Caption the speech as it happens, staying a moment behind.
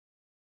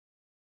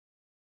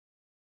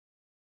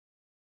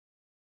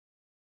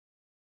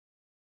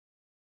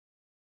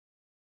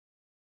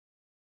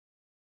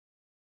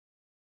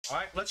All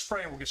right, let's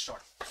pray and we'll get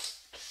started.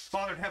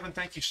 Father in heaven,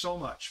 thank you so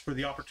much for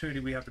the opportunity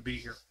we have to be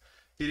here.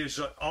 It is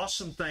an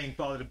awesome thing,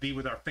 Father, to be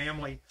with our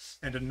family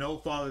and to know,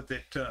 Father,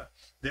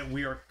 that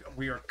we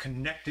are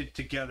connected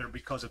together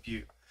because of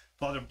you.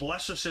 Father,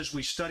 bless us as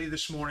we study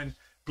this morning.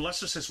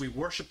 Bless us as we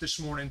worship this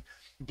morning.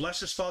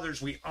 Bless us, Father,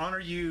 as we honor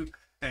you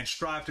and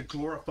strive to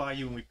glorify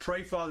you. And we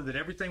pray, Father, that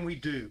everything we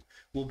do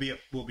will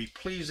be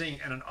pleasing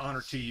and an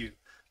honor to you.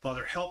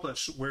 Father, help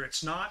us where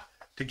it's not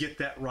to get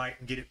that right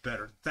and get it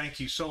better. Thank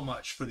you so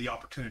much for the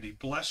opportunity.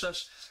 Bless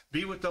us.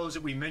 Be with those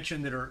that we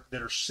mentioned that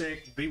are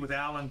sick. Be with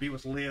Alan. Be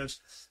with Liz.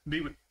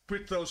 Be with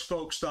those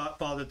folks,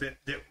 Father,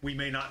 that we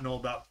may not know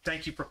about.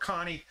 Thank you for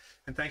Connie,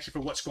 and thank you for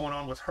what's going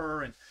on with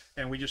her.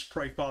 And we just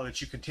pray, Father,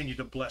 that you continue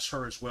to bless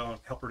her as well and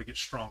help her to get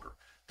stronger.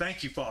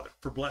 Thank you, Father,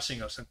 for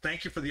blessing us, and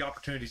thank you for the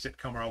opportunities that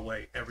come our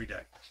way every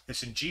day.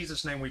 It's in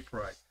Jesus' name we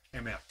pray.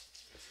 Amen.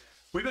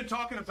 We've been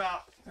talking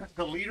about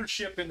the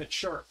leadership in the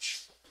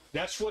church.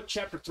 That's what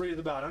chapter 3 is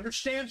about.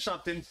 Understand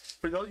something,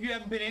 for those of you who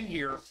haven't been in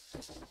here,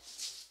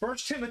 1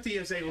 Timothy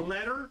is a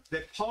letter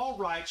that Paul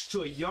writes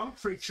to a young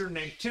preacher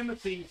named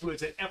Timothy who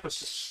is at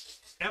Ephesus.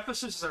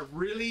 Ephesus is a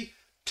really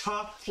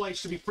tough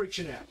place to be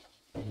preaching at.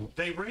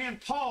 They ran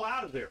Paul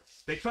out of there.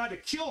 They tried to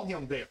kill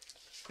him there.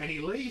 And he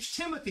leaves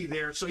Timothy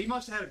there, so he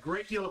must have had a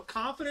great deal of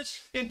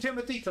confidence in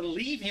Timothy to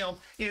leave him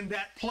in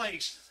that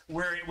place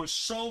where it was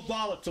so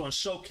volatile and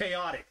so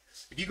chaotic.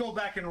 If you go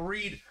back and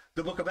read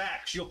the book of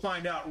Acts, you'll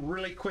find out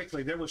really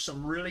quickly there was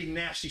some really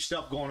nasty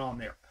stuff going on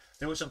there.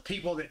 There were some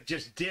people that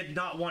just did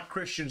not want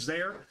Christians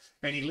there,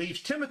 and he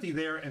leaves Timothy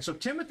there. And so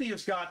Timothy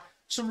has got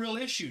some real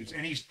issues,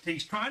 and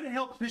he's trying to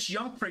help this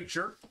young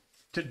preacher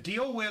to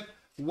deal with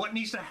what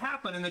needs to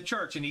happen in the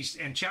church.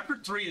 And chapter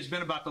 3 has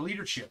been about the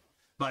leadership,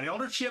 about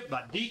eldership,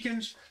 about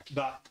deacons,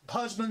 about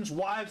husbands,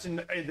 wives, and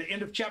at the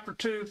end of chapter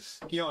 2,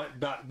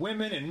 about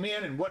women and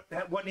men and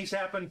what needs to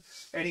happen.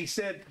 And he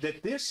said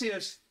that this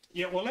is,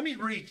 well, let me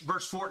read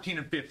verse 14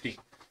 and 15.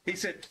 He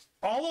said,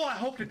 although I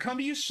hope to come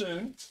to you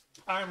soon,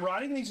 I am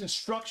writing these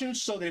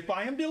instructions so that if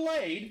I am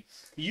delayed,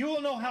 you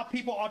will know how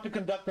people ought to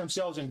conduct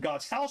themselves in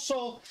God's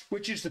household,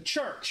 which is the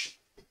church,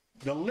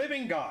 the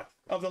living God,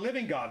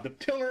 the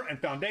pillar and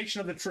foundation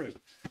of the truth.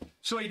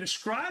 So he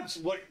describes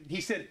what he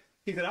said.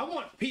 He said, I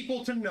want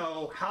people to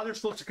know how they're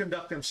supposed to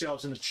conduct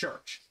themselves in the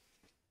church,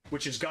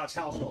 which is God's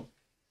household.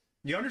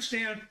 You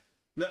understand?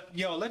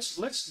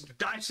 Let's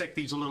dissect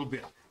these a little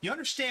bit. You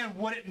understand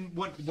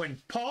when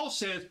Paul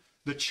says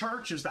the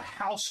church is the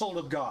household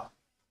of God.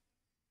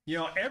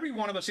 Every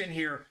one of us in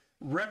here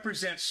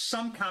represents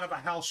some kind of a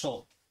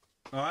household.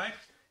 All right?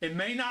 It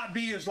may not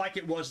be as like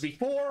it was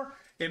before.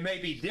 It may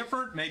be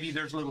different. Maybe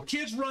there's little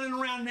kids running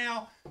around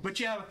now, but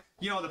you have,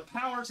 the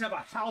Powers have a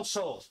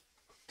household.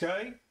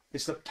 Okay?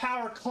 It's the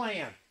Power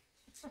clan.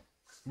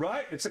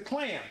 Right? It's a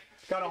clan.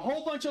 Got a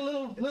whole bunch of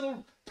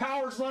little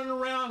Powers running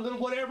around, little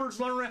whatevers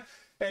running around.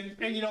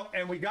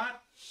 And we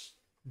got,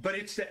 but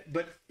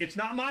it's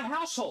not my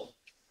household.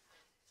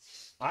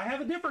 I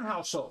have a different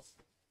household.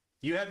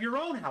 You have your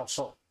own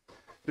household.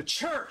 The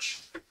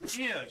church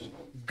is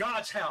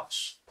God's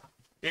house.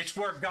 It's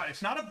where God,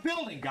 it's not a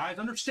building, guys.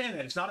 Understand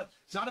that. It's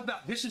not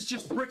about, this is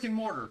just brick and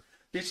mortar.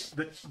 It's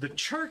the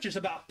church is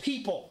about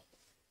people.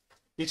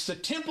 It's the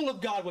temple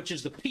of God, which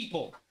is the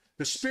people.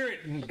 The Spirit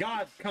and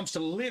God comes to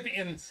live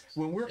in,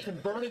 when we're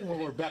converted, when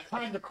we're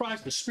baptized into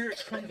Christ, the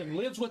Spirit comes and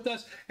lives with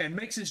us and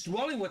makes his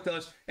dwelling with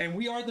us, and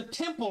we are the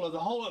temple of the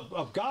whole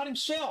of God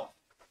himself.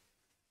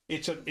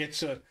 It's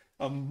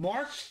a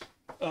marked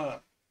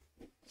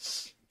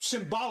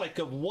symbolic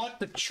of what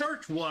the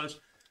church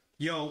was.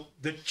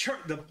 The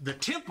church, the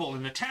temple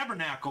and the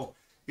tabernacle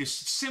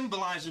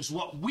symbolizes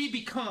what we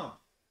become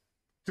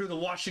through the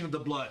washing of the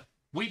blood.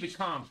 We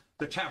become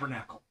the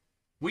tabernacle.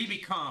 We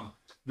become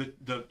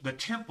the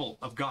temple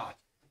of God.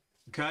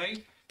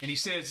 Okay? And he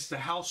says it's the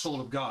household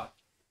of God.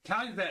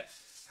 Tell you that,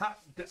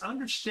 to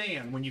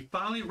understand, when you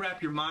finally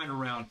wrap your mind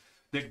around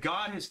that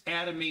God has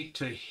added me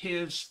to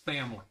his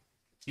family.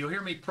 You'll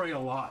hear me pray a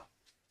lot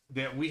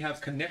that we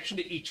have connection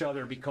to each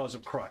other because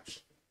of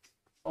Christ.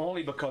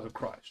 Only because of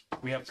Christ.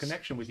 We have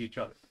connection with each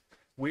other.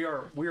 We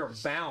are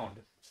bound.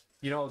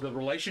 The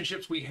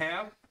relationships we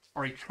have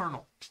are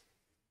eternal.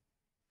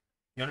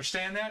 You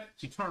understand that?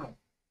 It's eternal.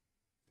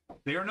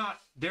 They're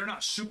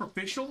not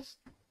superficial,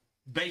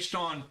 based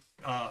on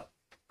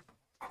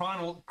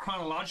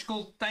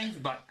chronological things,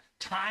 but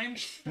time,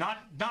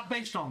 not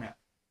based on that.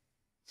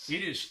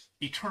 It is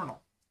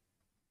eternal.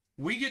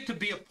 We get to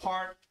be a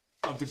part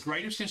of the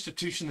greatest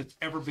institution that's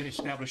ever been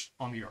established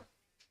on the earth,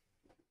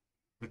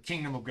 the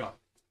kingdom of God.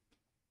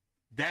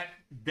 That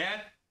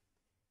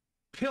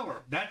pillar,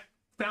 that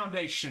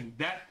foundation,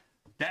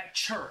 that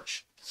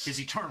church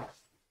is eternal.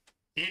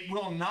 It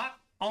will not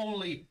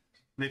only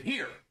live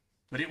here,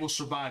 but it will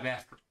survive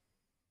after.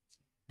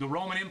 The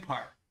Roman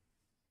Empire,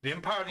 the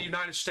Empire of the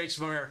United States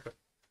of America,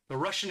 the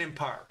Russian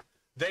Empire,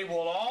 they will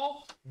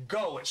all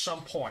go at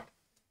some point.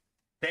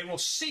 They will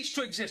cease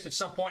to exist at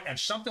some point, and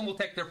something will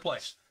take their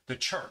place. The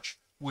church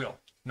will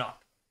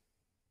not.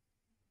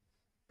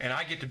 And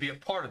I get to be a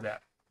part of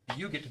that.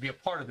 You get to be a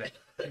part of that.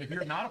 And if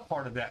you're not a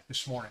part of that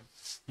this morning,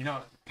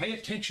 pay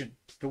attention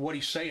to what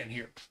he's saying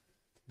here,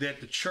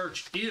 that the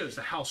church is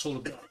the household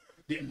of God.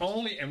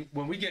 And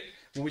when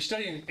we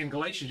study in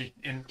Galatians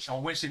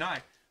on Wednesday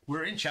night,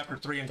 we're in chapter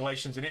 3 in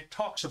Galatians, and it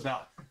talks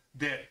about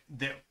that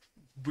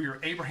we are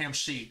Abraham's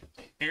seed,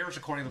 heirs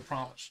according to the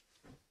promise.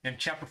 And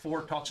chapter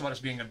 4 talks about us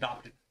being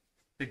adopted,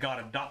 that God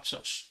adopts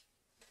us.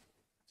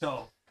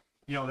 So,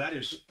 that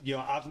is,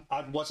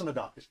 I wasn't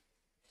adopted.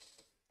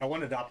 I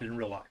wasn't adopted in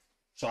real life.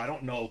 So I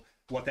don't know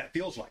what that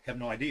feels like. I have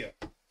no idea.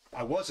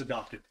 I was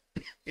adopted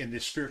in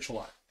this spiritual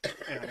life,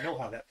 and I know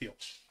how that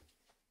feels.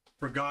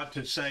 For God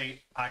to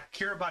say, I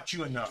care about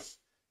you enough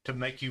to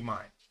make you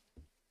mine.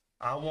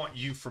 I want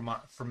you for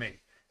me.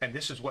 And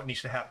this is what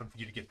needs to happen for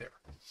you to get there.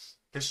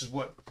 This is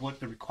what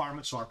the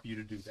requirements are for you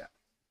to do that.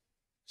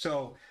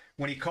 So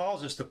when he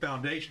calls us the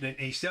foundation, and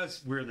he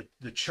says we're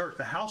the church,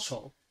 the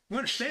household, we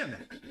understand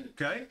that,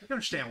 okay? You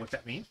understand what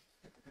that means.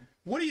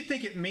 What do you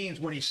think it means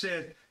when he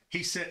said,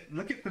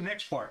 look at the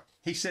next part.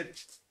 He said,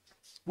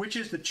 which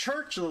is the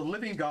church of the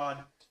living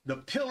God, the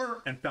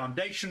pillar and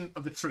foundation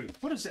of the truth.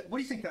 What is that? What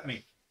do you think that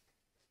means?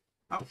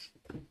 What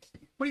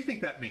do you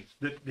think that means?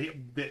 That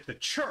the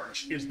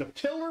church is the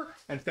pillar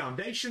and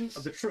foundation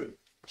of the truth.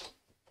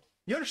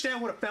 You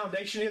understand what a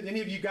foundation is?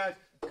 Any of you guys,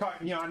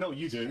 I know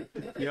you do.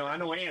 I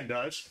know Ann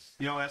does.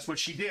 That's what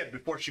she did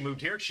before she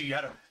moved here. She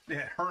had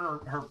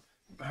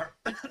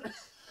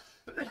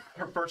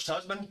her first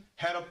husband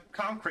had a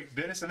concrete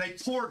business, and they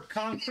poured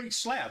concrete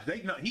slabs.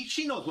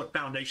 She knows what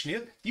foundation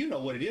is. You know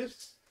what it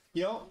is.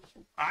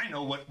 I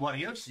know what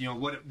it is.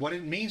 What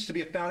it means to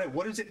be a foundation.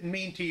 What does it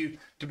mean to you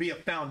to be a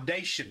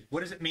foundation? What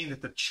does it mean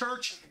that the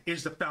church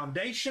is the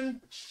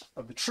foundation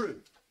of the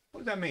truth?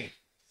 What does that mean?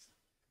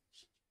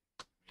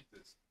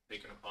 It's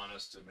taken upon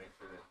us to make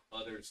sure that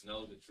others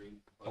know the truth.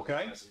 Okay.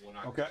 Otherwise, we'll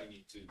not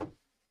continue to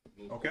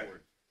move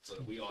forward. So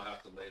we all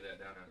have to lay that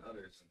down on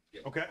others and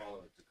get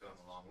followers to come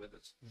along with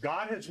us.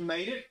 God has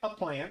made it a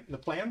plan. The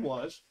plan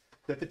was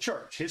that the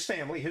church, his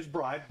family, his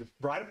bride, the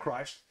bride of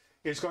Christ,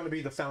 is going to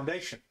be the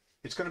foundation.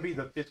 It's going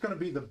to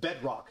be the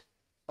bedrock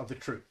of the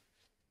truth.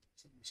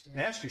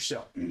 And ask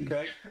yourself,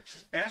 okay?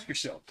 Ask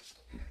yourself.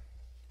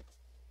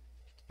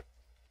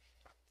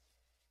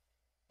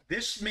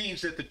 This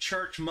means that the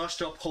church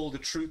must uphold the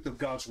truth of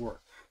God's word.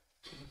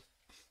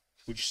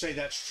 Would you say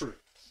that's true?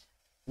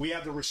 We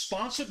have the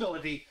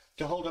responsibility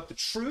to hold up the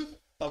truth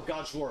of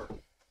God's word.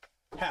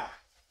 How?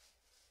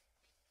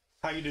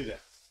 How you do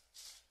that?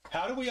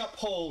 How do we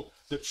uphold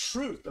the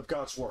truth of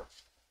God's word?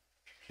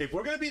 If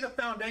we're going to be the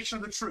foundation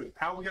of the truth,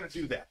 how are we going to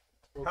do that?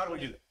 How do we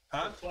do that?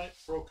 Huh?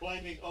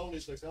 Proclaiming only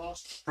the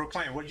gospel.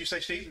 Proclaim. What did you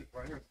say, Steve?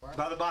 Right here,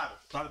 By the Bible.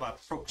 By the Bible.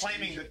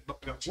 Proclaiming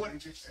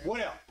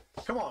what else?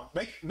 Come on.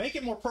 Make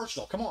it more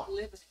personal. Come on.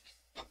 Live it.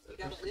 You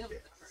gotta live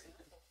it.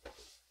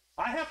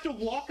 I have to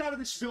walk out of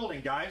this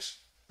building, guys.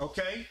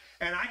 Okay?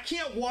 And I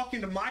can't walk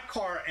into my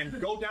car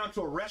and go down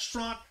to a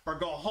restaurant or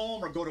go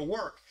home or go to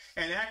work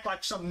and act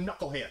like some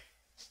knucklehead.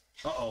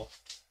 Uh-oh.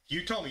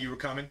 You told me you were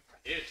coming.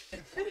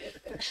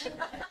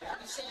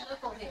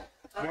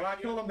 Well, I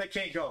told them they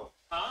can't go.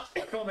 Huh? I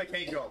told them they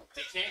can't go.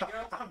 They can't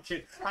go? I'm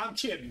kidding. I'm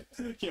kidding.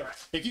 Yeah.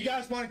 If you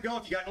guys want to go,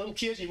 if you got little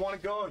kids and you want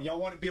to go and y'all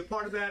want to be a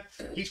part of that,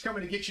 he's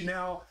coming to get you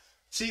now.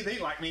 See, they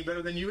like me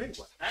better than you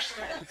anyway. That's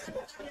right. If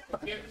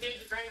you have kids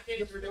or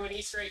grandkids, we're doing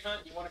Easter egg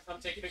hunt, you want to come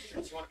take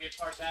pictures, you want to be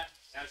a part of that,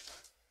 that's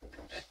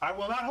fine. I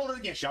will not hold it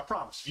against you, I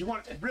promise. If you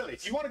want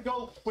to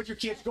go with your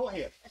kids, go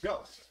ahead.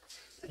 Go.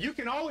 You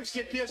can always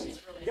get this.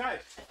 Guys,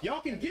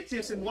 y'all can get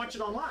this and watch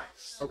it online.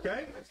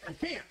 Okay? You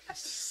can.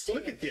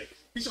 Look at this.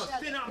 He's going to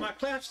thin out my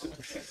class.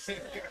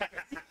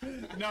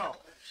 No.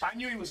 I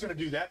knew he was going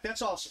to do that.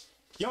 That's awesome.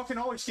 Y'all can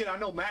always get, I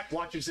know Mac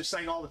watches this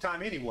thing all the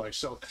time anyway,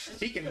 so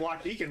he can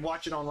watch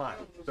it online.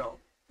 So,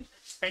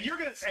 and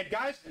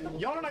guys,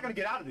 y'all are not going to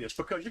get out of this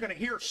because you're going to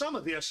hear some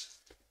of this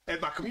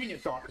at my communion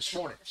talk this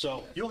morning.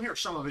 So you'll hear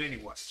some of it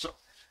anyway.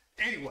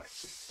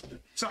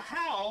 So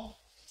how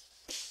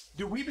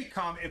do we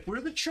become, if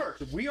we're the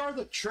church, if we are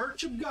the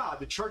church of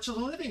God, the church of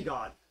the living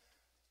God,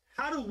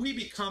 how do we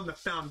become the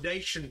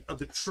foundation of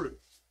the truth?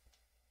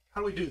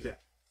 How do we do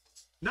that?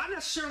 Not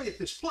necessarily at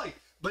this place,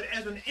 but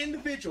as an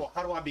individual,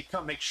 how do I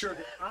make sure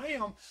that I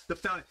am the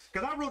foundation?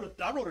 Because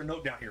I wrote a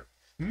note down here.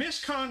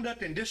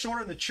 Misconduct and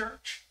disorder in the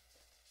church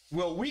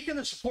will weaken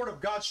the support of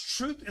God's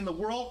truth in the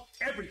world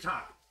every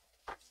time.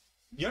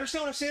 You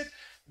understand what I said?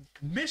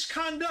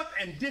 Misconduct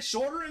and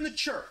disorder in the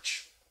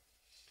church.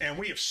 And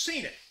we have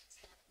seen it.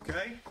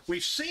 Okay?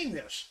 We've seen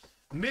this.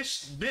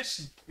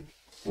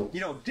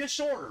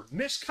 Disorder,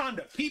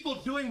 misconduct, people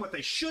doing what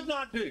they should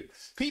not do,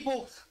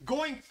 people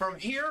going from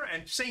here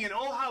and singing,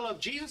 "Oh, I love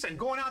Jesus," and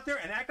going out there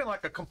and acting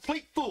like a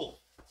complete fool.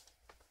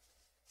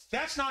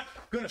 That's not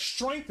going to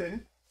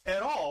strengthen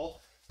at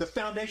all the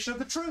foundation of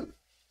the truth.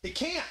 It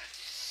can't.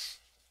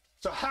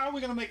 So how are we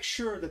going to make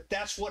sure that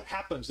that's what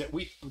happens, that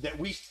we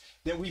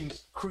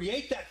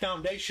create that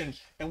foundation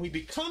and we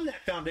become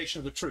that foundation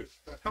of the truth?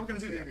 How are we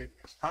going to do that?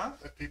 Huh?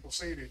 Let people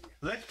see it in you.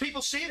 Let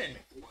people see it in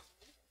me.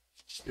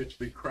 It's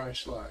be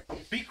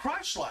Christ-like. Be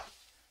Christ-like.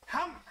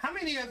 How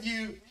many of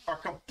you are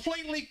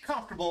completely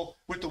comfortable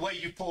with the way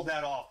you pulled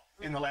that off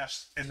in the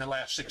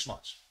last 6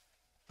 months?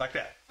 Like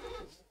that.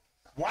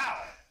 Wow.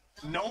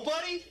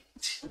 Nobody?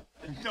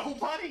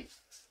 Nobody?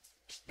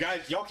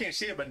 Guys, y'all can't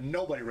see it, but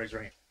nobody raised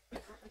their hand.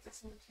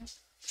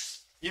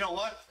 You know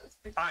what?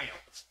 I am.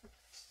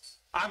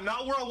 I'm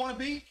not where I want to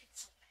be,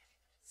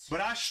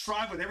 but I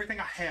strive with everything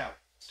I have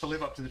to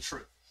live up to the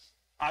truth.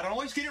 I don't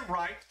always get it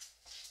right.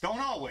 Don't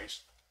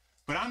always.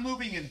 But I'm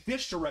moving in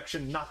this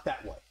direction, not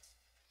that way.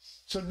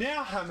 So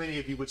now how many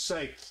of you would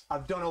say,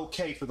 I've done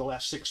okay for the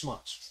last 6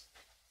 months?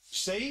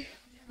 See?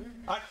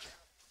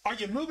 Are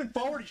you moving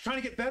forward? Are you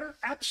trying to get better?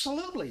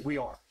 Absolutely, we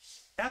are.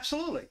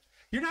 Absolutely.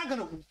 You're not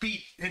going to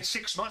be in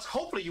 6 months.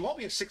 Hopefully you won't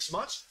be in 6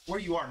 months where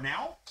you are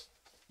now.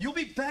 You'll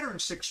be better in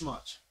 6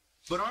 months.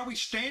 But are we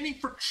standing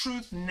for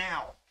truth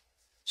now?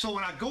 So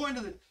when I go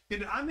into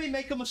I may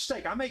make a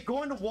mistake. I may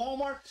go into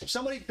Walmart,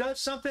 somebody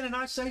does something and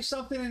I say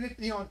something and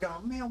I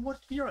go, man,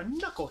 you're a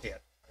knucklehead.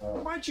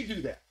 Why'd you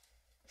do that?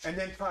 And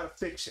then try to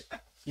fix it.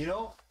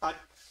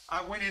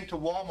 I went into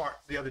Walmart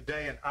the other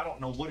day and I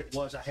don't know what it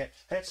was. I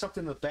had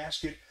something in the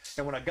basket,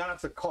 and when I got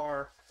out the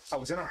car, I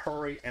was in a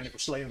hurry and it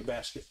was laying in the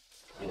basket.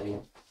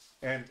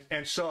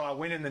 And so I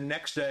went in the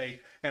next day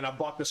and I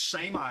bought the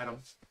same item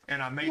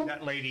and I made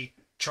that lady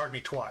charge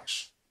me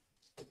twice.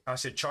 I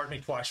said, charge me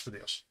twice for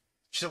this.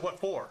 She said, what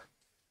for?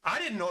 I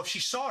didn't know if she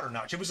saw it or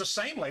not. It was the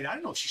same lady. I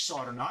didn't know if she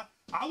saw it or not.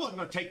 I wasn't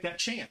going to take that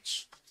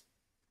chance.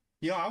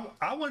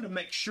 I wanted to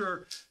make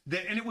sure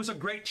that, and it was a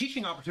great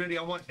teaching opportunity.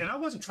 And I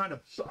wasn't trying to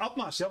up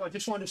myself. I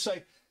just wanted to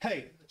say,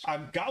 hey, I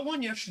got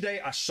one yesterday.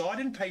 I saw it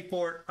and paid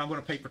for it. I'm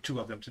going to pay for 2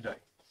 of them today.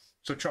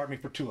 So charge me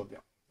for 2 of them.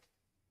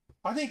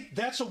 I think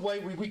that's a way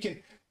we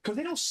can, because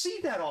they don't see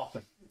that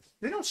often.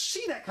 They don't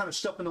see that kind of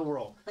stuff in the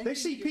world. They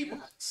see people.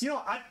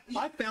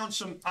 I found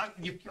some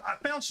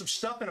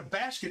stuff in a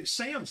basket at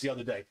Sam's the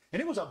other day,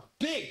 and it was a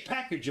big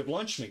package of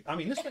lunch meat. I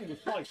mean, this thing was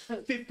probably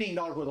 $15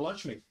 worth of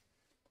lunch meat.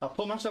 I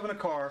pulled myself in a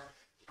car,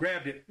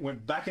 grabbed it,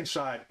 went back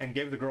inside, and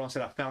gave it to the girl and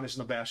said, I found this in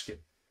the basket.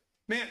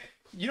 Man,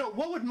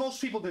 what would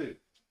most people do?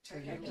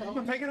 Take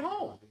it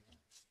home.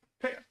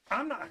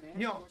 I'm not,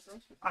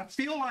 I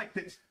feel like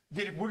that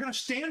if we're going to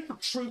stand for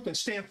truth and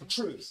stand for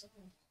truth,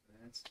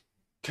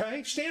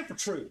 okay, stand for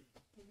truth.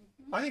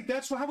 I think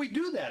that's how we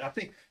do that. I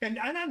think, and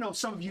I know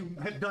some of you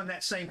have done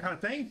that same kind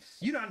of thing.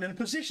 You're not in a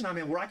position I'm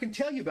in where I can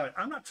tell you about it.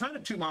 I'm not trying to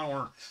toot my own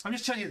horn. I'm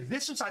just telling you,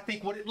 this is, I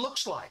think, what it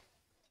looks like.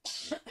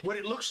 What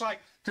it looks like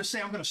to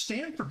say, I'm going to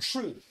stand for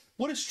truth.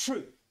 What is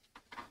truth?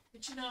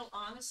 But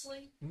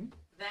honestly,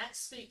 that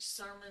speaks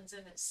sermons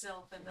in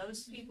itself, and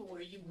those people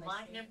where you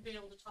might never be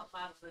able to talk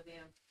Bible with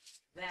them,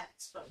 that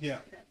spoke. Yeah.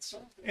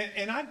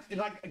 And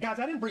guys,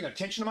 I didn't bring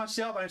attention to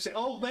myself. I didn't say,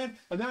 oh man,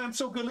 and I'm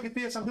so good. Look at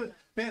this. I'm good.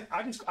 Man,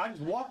 I just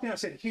walked in. I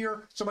said,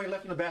 here, somebody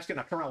left in the basket, and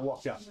I turned around and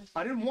walked out.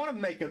 I didn't want to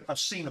make a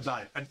scene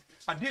about it.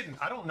 I didn't.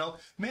 I don't know.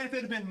 Man, if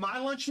it had been my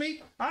lunch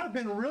meat, I'd have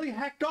been really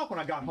hacked off when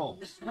I got home.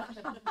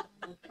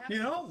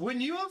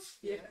 Wouldn't you have?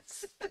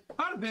 Yes.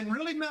 I'd have been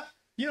really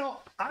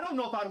I don't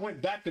know if I'd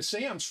went back to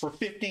Sam's for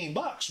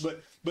 $15,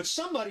 but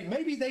somebody,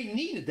 maybe they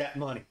needed that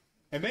money.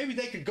 And maybe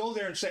they could go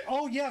there and say,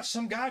 oh yeah,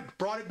 some guy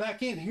brought it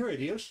back in. Here it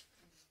is.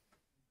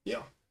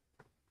 Yeah.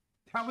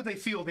 How would they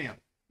feel then?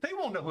 They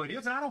won't know who it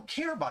is, and I don't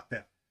care about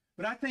that.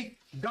 But I think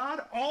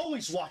God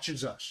always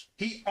watches us.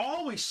 He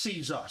always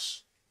sees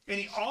us. And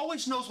he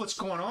always knows what's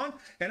going on.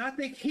 And I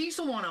think he's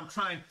the one I'm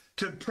trying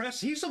to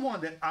impress. He's the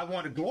one that I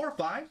want to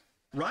glorify,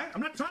 right?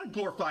 I'm not trying to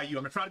glorify you.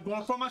 I'm not trying to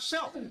glorify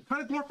myself. I'm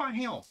trying to glorify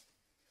him.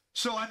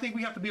 So I think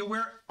we have to be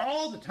aware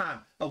all the time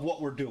of what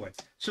we're doing.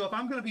 So if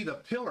I'm going to be the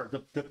pillar,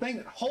 the thing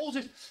that holds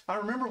it. I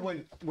remember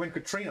when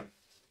Katrina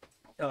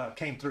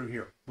came through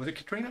here. Was it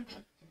Katrina?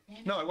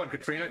 No, it wasn't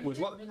Katrina. It was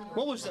what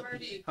was the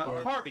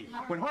Harvey.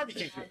 When Harvey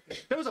came through,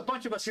 there was a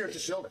bunch of us here at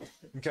this building.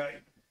 Okay.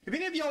 Have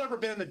any of y'all ever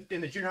been in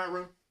the junior high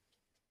room?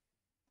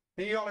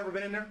 Any of y'all ever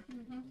been in there?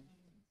 Mm-hmm.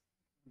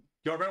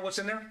 Y'all remember what's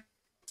in there?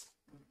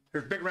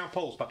 There's big round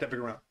poles, about that big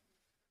around,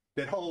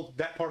 that hold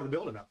that part of the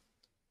building up.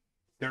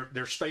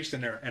 They're spaced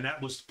in there, and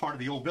that was part of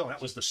the old building.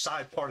 That was the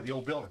side part of the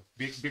old building,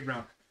 big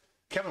round.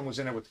 Kevin was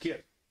in there with the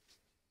kid,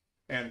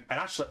 and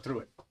I slept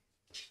through it.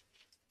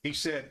 He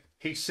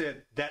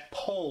said that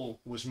pole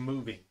was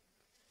moving.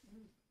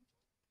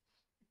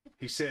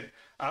 He said,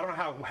 I don't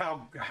know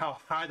how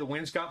high the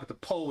winds got, but the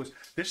pole was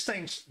this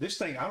thing.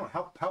 I don't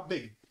know how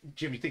big,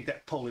 Jim, you think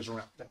that pole is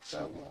around?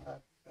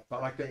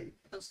 About like that.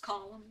 Those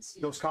columns.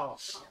 Those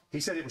columns. He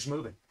said it was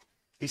moving.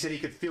 He said he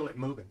could feel it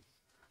moving.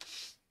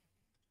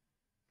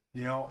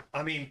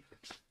 I mean,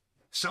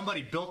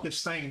 somebody built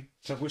this thing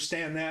to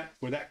withstand that,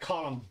 where that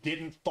column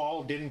didn't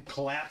fall, didn't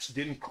collapse,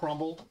 didn't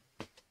crumble.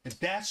 And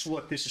that's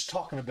what this is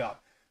talking about.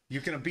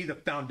 You're going to be the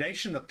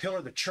foundation, the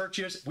pillar the church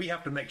is. We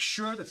have to make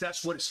sure that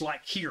that's what it's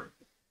like here.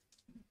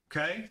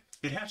 Okay?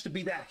 It has to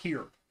be that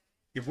here.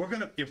 If we're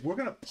going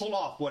to pull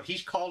off what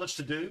he's called us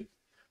to do,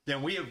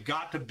 then we have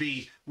got to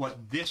be what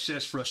this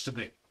says for us to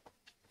be.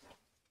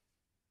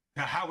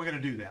 Now, how are we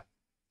going to do that?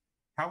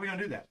 How are we going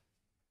to do that?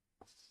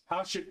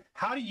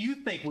 How do you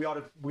think we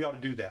ought to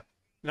do that?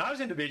 Not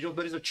as individuals,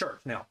 but as a church.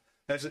 Now,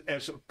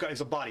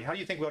 as a body, how do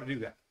you think we ought to do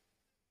that?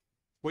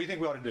 What do you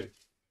think we ought to do?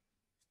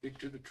 Stick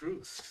to the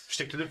truth.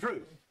 Stick to the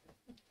truth.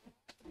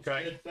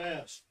 Okay.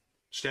 Steadfast.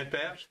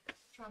 Steadfast.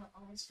 Trying to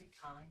always be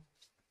kind.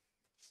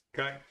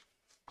 Okay.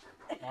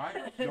 All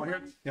right. You want to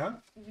hear? Yeah.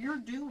 You're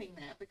doing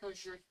that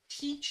because you're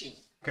teaching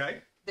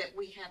Okay. that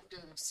we have to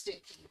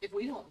stick. If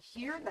we don't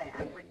hear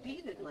that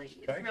repeatedly,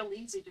 it's Okay. real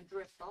easy to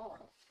drift off.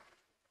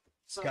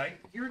 So Okay.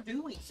 you're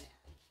doing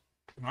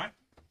that. All right.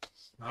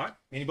 All right.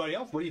 Anybody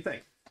else? What do you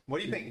think? What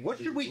do you think? What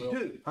should we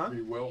do? Huh?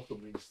 Be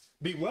welcoming.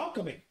 Be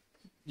welcoming.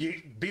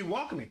 You be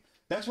welcoming.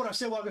 That's what I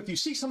said. Well, if you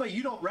see somebody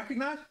you don't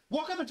recognize,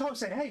 walk up and talk and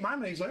say, "Hey, my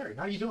name's Larry.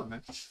 How you doing,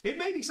 man?" It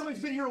may be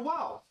somebody's been here a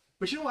while,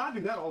 but you know what? I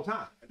do that all the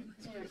time.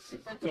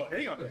 So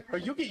hang on,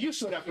 you'll get used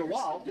to it after a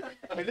while,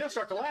 and they'll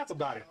start to laugh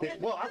about it.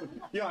 Well, I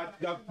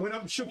went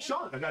up and shook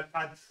Sean, and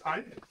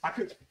I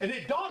could, and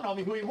it dawned on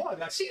me who he was.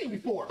 I'd seen him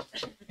before,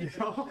 you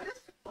know.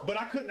 But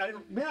I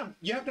couldn't. Man,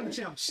 you have to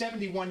understand. I'm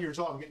 71 years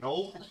old. I'm getting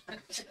old.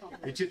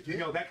 It just,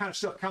 that kind of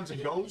stuff comes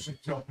and goes.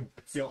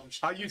 So,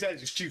 I use that as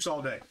an excuse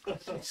all day.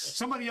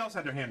 Somebody else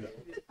had their hand up.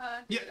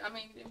 Yeah. I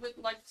mean,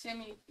 like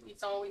Timmy,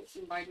 he's always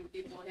inviting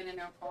people in and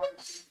out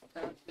cars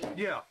and stuff.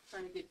 Yeah.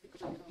 Trying to get people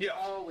to come. Yeah.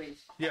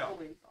 Always. Yeah.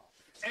 Always.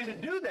 And to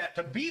do that,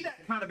 to be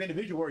that kind of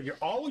individual where you're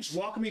always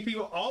welcoming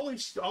people,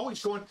 always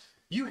going,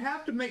 you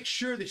have to make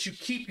sure that you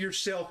keep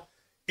yourself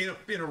in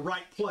a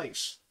right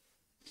place.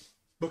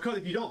 Because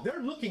if you don't,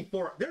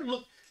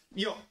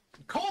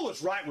 Cole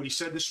was right what he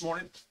said this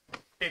morning.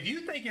 If you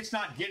think it's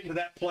not getting to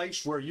that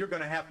place where you're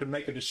going to have to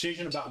make a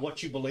decision about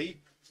what you believe,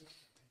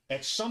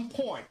 at some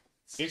point,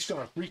 it's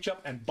going to reach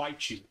up and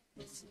bite you.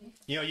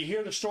 You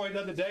hear the story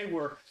the other day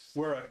where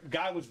a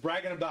guy was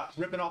bragging about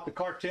ripping off the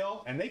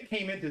cartel, and they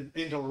came into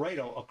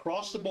Laredo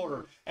across the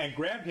border and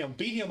grabbed him,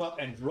 beat him up,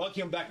 and drug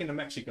him back into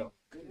Mexico.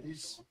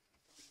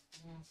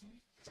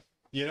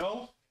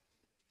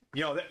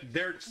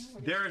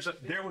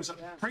 There was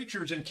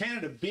preachers in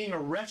Canada being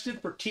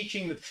arrested for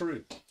teaching the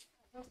truth.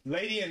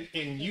 Lady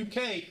in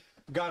UK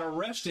got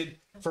arrested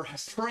for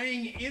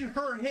praying in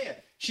her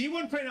head. She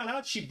wasn't praying out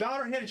loud. She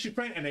bowed her head and she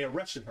prayed, and they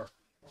arrested her.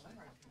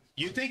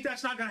 You think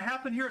that's not going to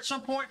happen here at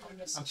some point?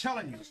 I'm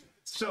telling you.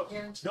 So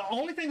the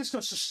only thing that's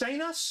going to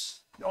sustain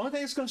us, the only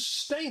thing that's going to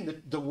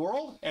sustain the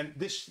world and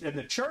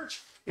the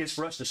church is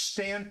for us to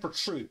stand for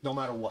truth, no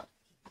matter what.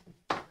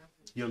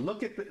 You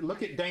look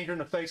at danger in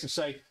the face and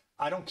say,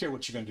 I don't care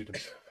what you're going to do to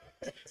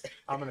me.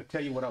 I'm going to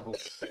tell you what I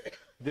believe.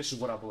 This is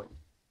what I believe.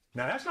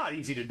 Now, that's not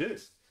easy to do.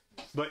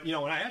 But, when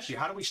I ask you,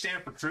 how do we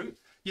stand for truth?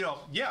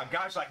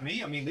 Guys like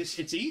me, I mean, it's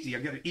easy. I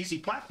get an easy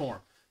platform.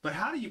 But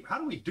how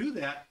do we do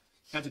that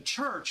as a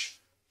church?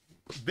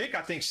 Vic,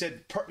 I think,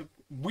 said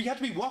we have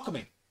to be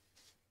welcoming.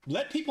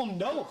 Let people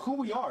know who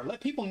we are. Let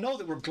people know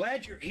that we're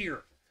glad you're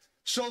here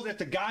so that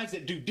the guys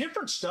that do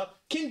different stuff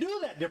can do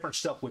that different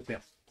stuff with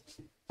them.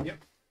 Yep.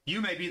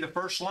 You may be the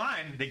first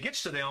line that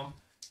gets to them.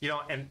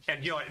 And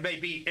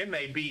it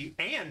may be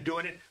Ann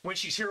doing it when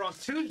she's here on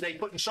Tuesday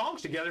putting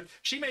songs together.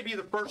 She may be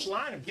the first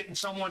line of getting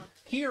someone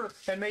here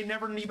and they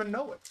never even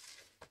know it.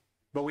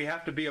 But we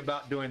have to be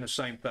about doing the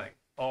same thing,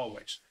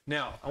 always.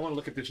 Now, I want to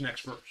look at this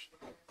next verse.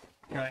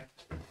 Okay?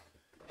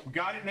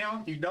 Got it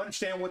now? You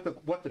understand what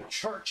the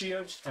church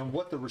is and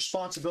what the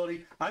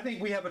responsibility. I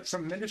think we have a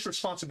tremendous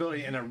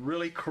responsibility in a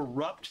really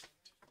corrupt,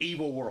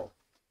 evil world.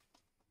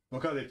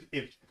 Because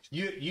if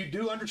you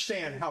do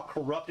understand how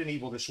corrupt and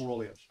evil this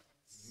world is.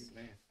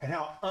 And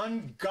how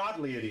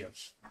ungodly it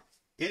is.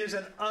 It is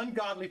an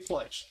ungodly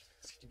place.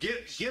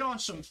 Get on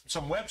some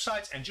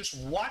websites and just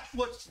watch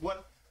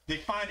what they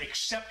find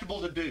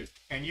acceptable to do,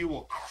 and you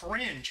will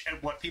cringe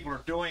at what people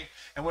are doing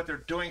and what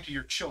they're doing to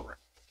your children.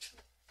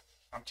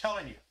 I'm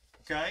telling you,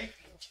 okay?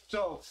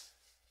 So,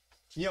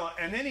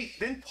 and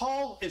then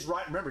Paul is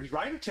writing. Remember, he's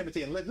writing to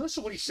Timothy, and listen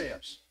to what he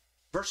says,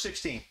 verse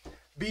 16.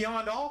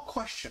 Beyond all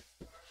question,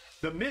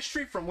 the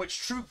mystery from which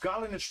true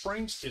godliness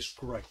springs is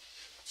great.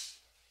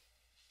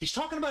 He's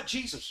talking about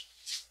Jesus.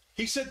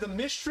 He said the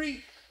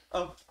mystery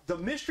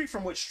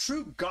from which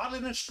true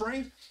godliness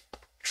springs,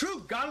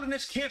 true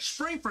godliness can't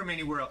spring from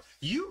anywhere else.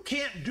 You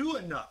can't do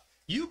enough.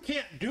 You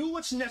can't do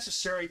what's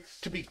necessary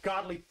to be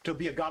godly, to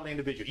be a godly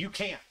individual. You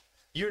can't.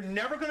 You're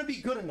never going to be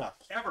good enough,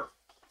 ever.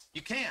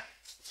 You can't.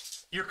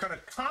 You're going to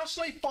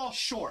constantly fall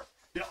short.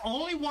 The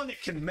only one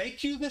that can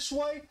make you this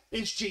way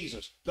is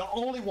Jesus. The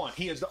only one.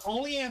 He is the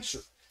only answer.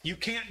 You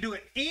can't do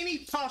it any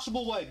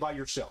possible way by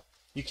yourself.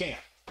 You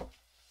can't.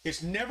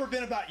 It's never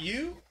been about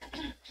you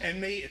and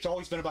me. It's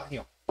always been about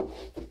him.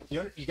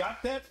 You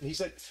got that? And he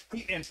said,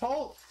 and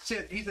Paul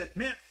said,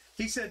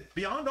 he said,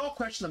 beyond all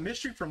question, the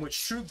mystery from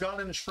which true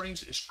godliness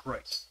springs is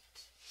great.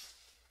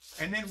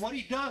 And then what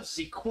he does is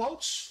he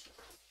quotes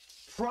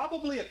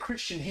probably a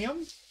Christian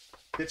hymn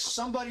that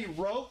somebody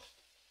wrote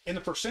in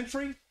the first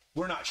century.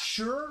 We're not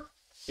sure.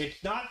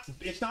 It's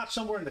not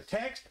somewhere in the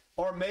text,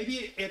 or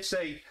maybe it's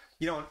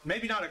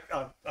maybe not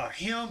a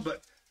hymn,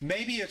 but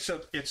maybe it's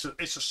a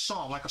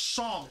song, like a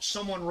song that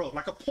someone wrote,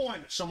 like a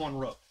poem that someone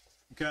wrote.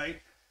 Okay,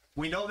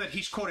 we know that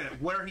he's quoting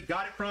it. Where he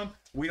got it from,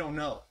 we don't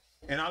know.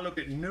 And I looked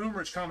at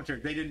numerous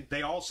commentaries.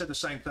 They all said the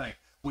same thing.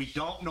 We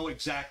don't know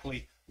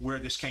exactly where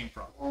this came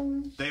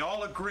from. They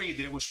all agree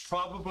that it was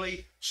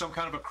probably some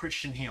kind of a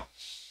Christian hymn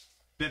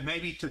that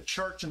maybe the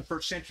church in the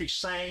first century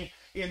sang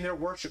in their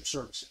worship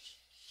services.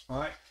 All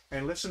right?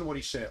 And listen to what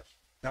he says.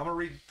 Now I'm going to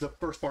read the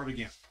first part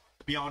again.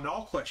 Beyond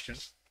all question,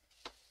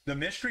 the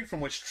mystery from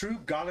which true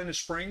godliness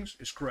springs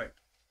is correct.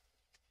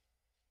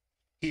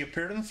 He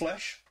appeared in the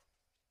flesh,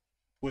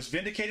 was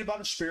vindicated by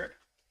the Spirit,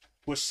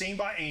 was seen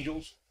by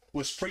angels,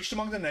 was preached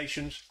among the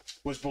nations,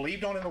 was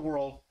believed on in the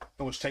world,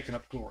 and was taken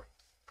up to glory.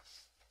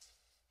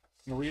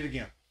 I'm going to read it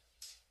again.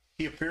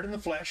 He appeared in the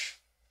flesh.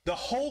 The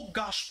whole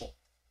gospel,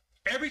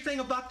 everything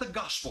about the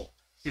gospel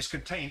is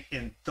contained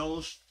in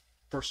those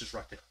verses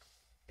right there.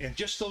 In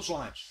just those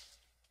lines.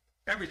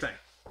 Everything.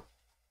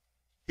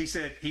 He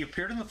said, he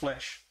appeared in the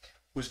flesh,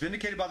 was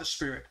vindicated by the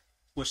Spirit,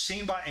 was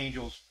seen by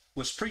angels,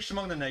 was preached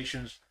among the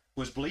nations,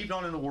 was believed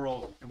on in the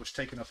world, and was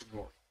taken up to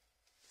glory.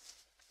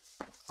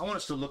 I want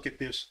us to look at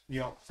this,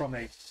 from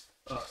a,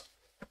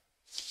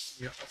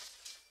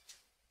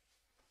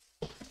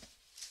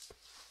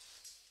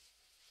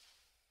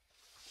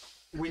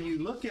 when you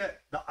look at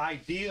the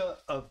idea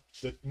of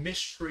the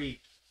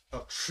mystery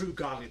of true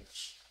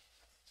godliness,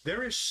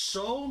 there is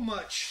so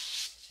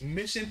much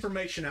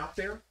misinformation out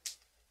there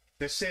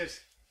that says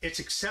it's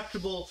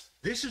acceptable.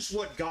 This is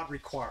what God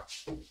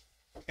requires.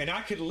 And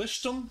I could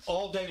list them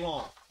all day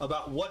long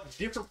about what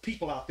different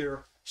people out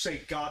there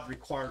say God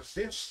requires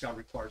this, God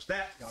requires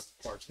that, God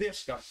requires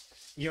this, God,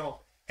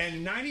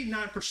 and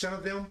 99%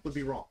 of them would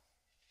be wrong.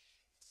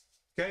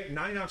 Okay?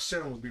 99%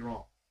 of them would be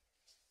wrong.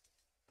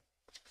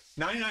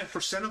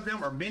 99% of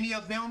them, or many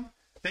of them,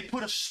 they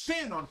put a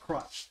spin on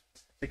Christ.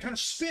 They kind of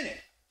spin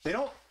it. They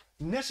don't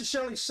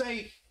necessarily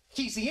say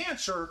he's the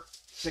answer.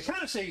 They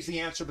kind of say he's the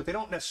answer, but they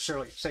don't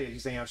necessarily say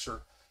he's the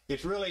answer.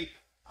 It's really,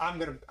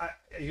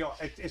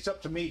 it's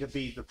up to me to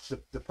be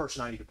the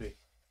person I need to be.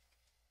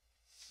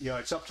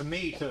 It's up to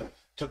me to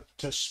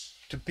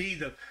be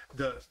the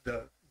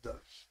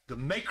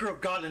maker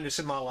of godliness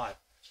in my life.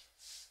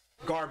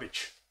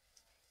 Garbage.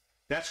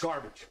 That's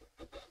garbage.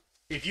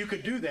 If you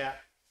could do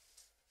that,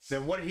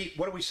 then what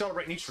do we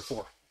celebrate Easter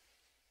for?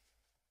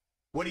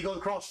 What do you go to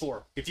the cross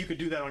for if you could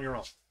do that on your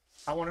own?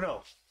 I want to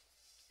know.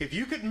 If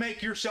you could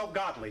make yourself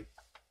godly,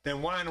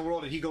 then why in the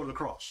world did he go to the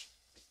cross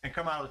and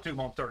come out of the tomb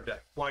on the third day?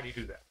 Why did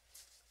he do that?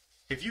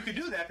 If you could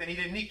do that, then he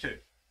didn't need to.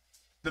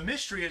 The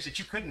mystery is that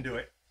you couldn't do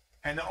it.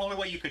 And the only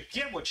way you could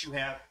get what you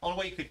have, only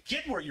way you could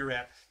get where you're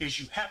at, is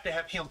you have to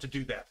have him to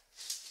do that.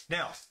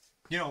 Now,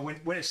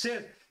 when it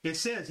says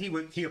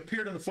he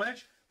appeared in the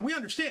flesh, we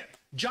understand.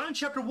 John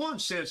chapter 1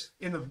 says,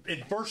 in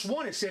verse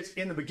 1, it says,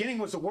 in the beginning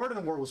was the Word, and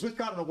the Word was with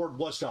God, and the Word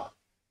was God.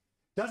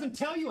 Doesn't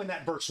tell you in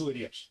that verse who it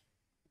is.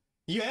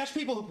 You ask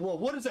people, well,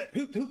 what is that?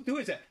 Who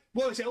is that?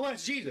 Well, they say, oh,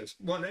 that's Jesus.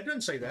 Well, that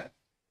doesn't say that.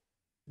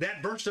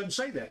 That verse doesn't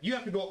say that. You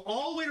have to go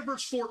all the way to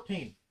verse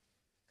 14.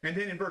 And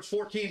then in verse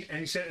 14, and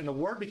he said, and the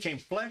Word became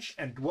flesh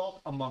and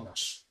dwelt among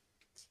us.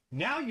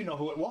 Now you know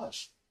who it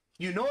was.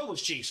 You know it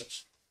was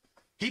Jesus.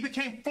 He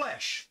became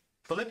flesh.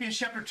 Philippians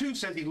chapter 2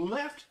 says he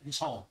left his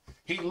home.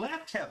 He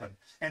left heaven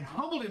and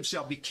humbled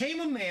himself, became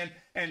a man,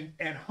 and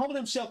humbled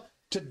himself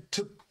to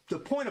the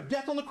point of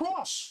death on the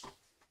cross.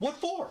 What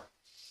for?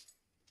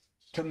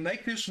 To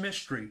make this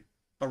mystery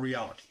a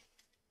reality.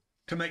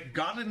 To make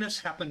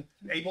godliness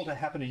able to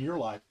happen in your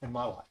life and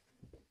my life.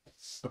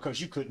 Because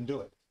you couldn't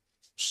do it.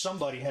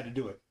 Somebody had to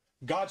do it.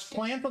 God's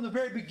plan from the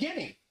very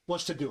beginning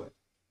was to do it.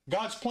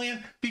 God's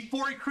plan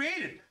before he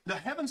created the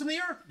heavens and the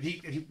earth,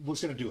 he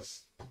was going to do it.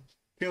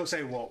 People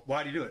say, well,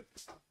 why do you do it?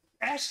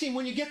 Ask him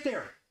when you get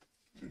there.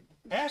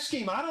 Ask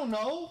him. I don't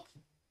know.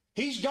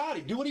 He's God.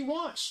 He do what he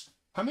wants.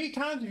 How many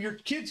times have your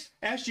kids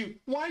asked you,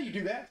 why do you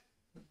do that?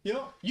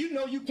 You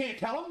know you can't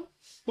tell them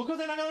because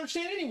they're not going to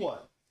understand anyway.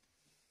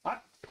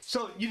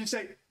 So you just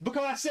say,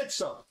 because I said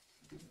so.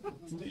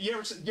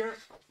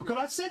 Because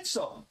I said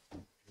so.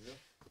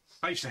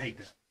 I used to hate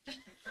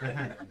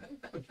that.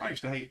 I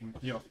used to hate,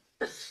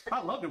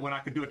 I loved it when I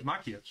could do it to my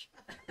kids.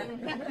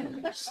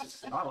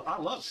 I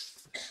loved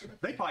it.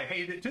 They probably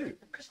hated it too.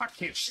 I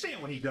can't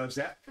stand when he does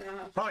that.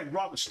 Probably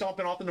Rob was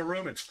stomping off in the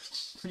room and,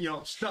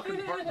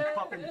 stuffing,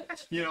 puffing,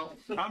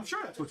 I'm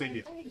sure that's what they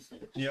did.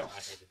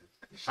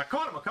 I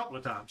caught him a couple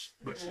of times.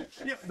 But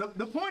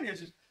the point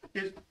is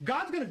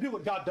God's going to do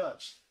what God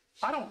does.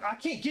 I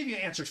can't give you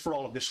answers for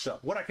all of this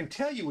stuff. What I can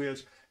tell you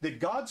is that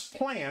God's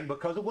plan,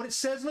 because of what it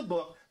says in the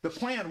book, the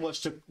plan was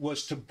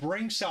to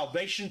bring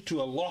salvation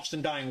to a lost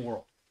and dying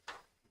world.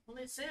 Well,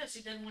 it says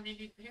he doesn't want any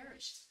to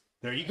perish.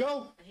 There you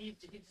go. He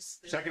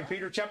just, 2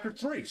 Peter chapter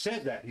 3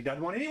 says that. He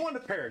doesn't want anyone to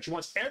perish. He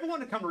wants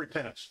everyone to come to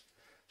repentance.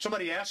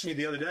 Somebody asked me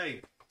the other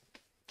day,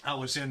 I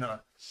was in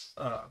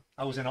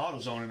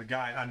AutoZone, and the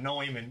guy, I know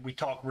him, and we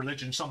talk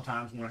religion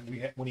sometimes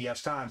when he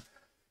has time.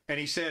 And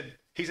he said,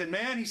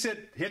 man,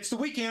 it's the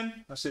weekend.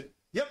 I said,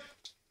 yep,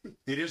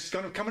 it is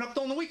coming up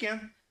on the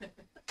weekend.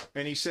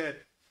 And he said,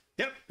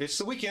 yep, it's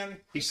the weekend.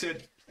 He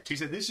said,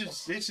 this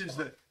is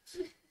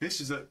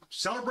the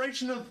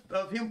celebration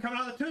of him coming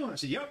out of the tomb. I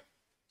said, yep.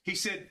 He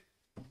said,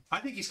 I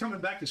think he's coming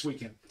back this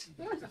weekend.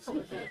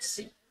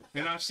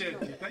 And I said,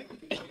 you think?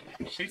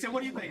 He said,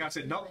 what do you think? I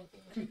said, no,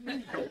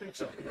 don't think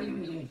so.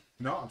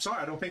 No, I'm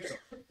sorry, I don't think so.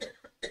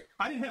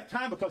 I didn't have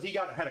time because he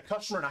had a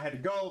customer and I had to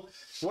go.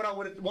 What I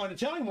wanted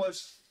to tell him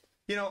was,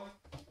 you know,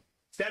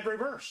 that very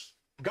verse.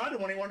 God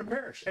didn't want anyone to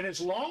perish. And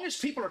as long as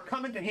people are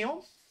coming to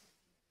him,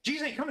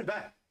 Jesus ain't coming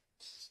back.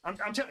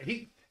 I'm telling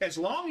you, as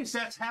long as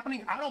that's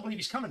happening, I don't believe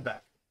he's coming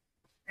back.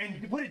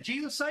 And what did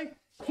Jesus say?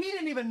 He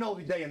didn't even know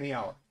the day and the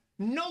hour.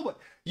 Nobody.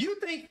 You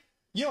think,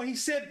 you know, he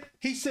said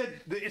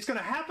that it's going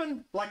to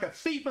happen like a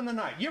thief in the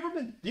night. You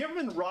ever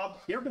been robbed?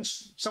 You ever been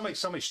somebody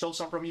stole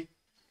something from you?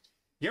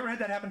 You ever had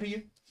that happen to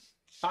you?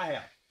 I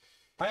have.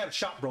 I had a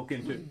shop broke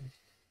into.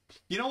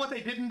 You know what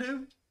they didn't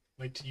do?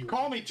 Wait till you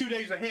call me 2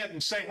 days ahead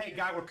and say, hey,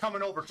 guy, we're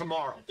coming over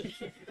tomorrow.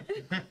 They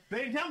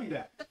didn't tell me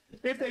that.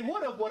 If they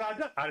would have, what I'd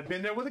done, I'd have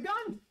been there with a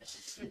gun.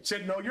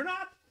 Said, no, you're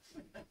not.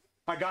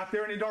 I got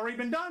there and it'd already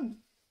been done.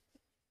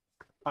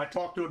 I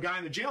talked to a guy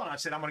in the jail and I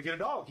said, I'm going to get a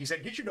dog. He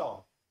said, get your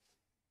dog.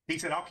 He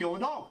said, I'll kill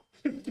the dog.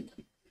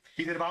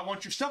 He said, if I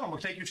want your stuff, I'm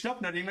going to take your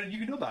stuff. Nothing you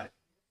can do about it.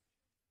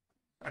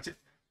 I said,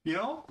 you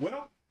know,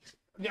 well,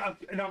 yeah,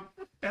 and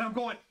I'm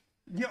going,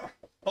 yeah,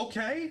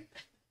 okay.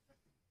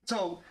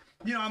 So,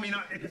 you know, I mean,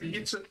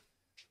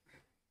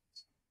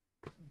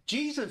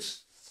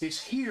 Jesus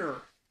is here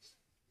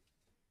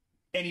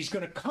and he's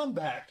going to come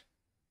back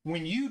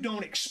when you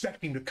don't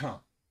expect him to come.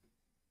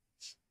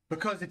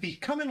 Because if he's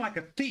coming like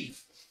a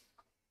thief,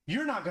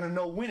 you're not going to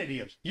know when it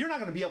is. You're not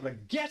going to be able to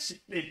guess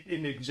it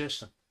in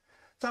existence.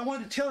 So I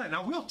wanted to tell him, and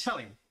I will tell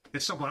him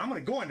at some point. I'm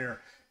going to go in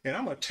there and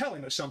I'm going to tell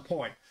him at some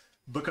point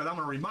because I'm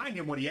going to remind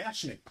him what he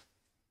asked me.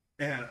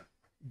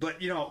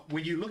 But, you know,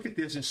 when you look at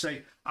this and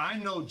say, I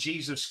know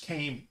Jesus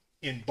came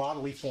in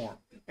bodily form,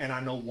 and I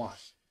know why.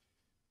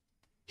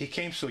 He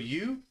came so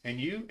you and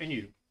you and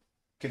you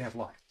can have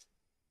life.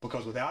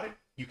 Because without it,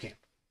 you can't.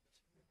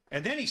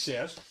 And then he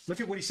says, look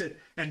at what he said,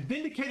 and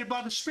vindicated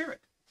by the Spirit.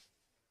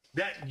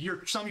 That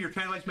some of your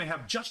translations may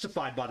have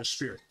justified by the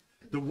Spirit.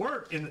 The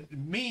word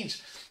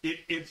means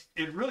it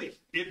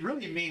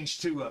really means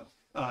to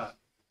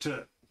what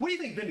do you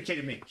think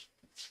vindicated means?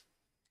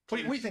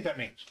 What do you think that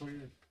means?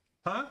 Cleared.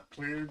 Huh?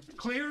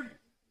 Cleared.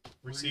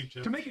 Received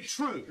justice. To make it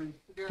true.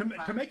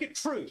 To make it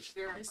true.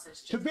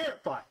 To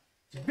verify.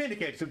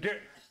 Vindicate. So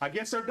I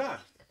guess they're done.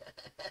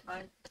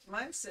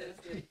 Mine says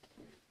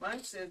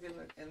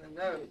in the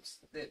notes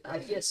that I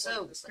guess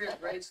so. The Spirit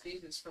raised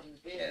Jesus from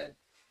the dead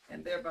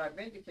and thereby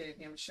vindicated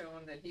him,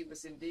 showing that he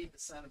was indeed the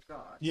Son of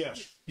God.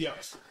 Yes,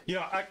 yes. You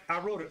know, I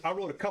wrote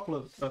a couple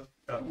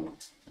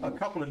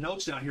of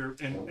notes down here,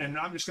 and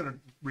I'm just going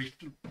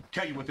to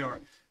tell you what they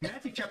are.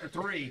 Matthew chapter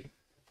 3,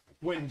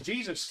 when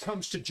Jesus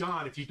comes to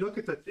John, if you look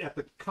at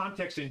the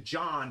context in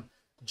John,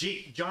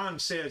 John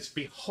says,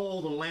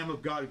 "Behold, the Lamb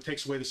of God who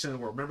takes away the sin of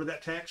the world." Remember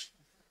that text?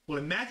 Well,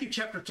 in Matthew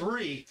chapter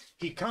 3,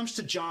 he comes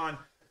to John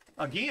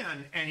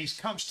again, and he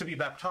comes to be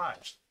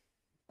baptized.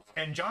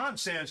 And John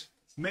says,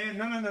 man,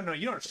 no,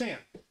 you don't understand.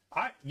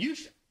 You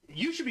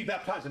should be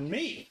baptizing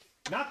me,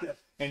 not this.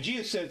 And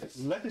Jesus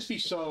says, let this be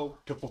so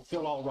to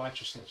fulfill all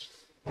righteousness.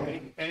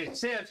 Okay? And it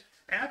says,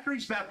 after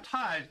he's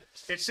baptized,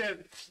 it says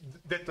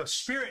that the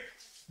Spirit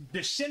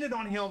descended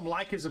on him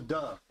like as a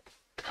dove.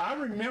 I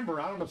remember,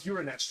 I don't know if you were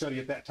in that study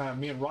at that time,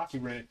 me and Rocky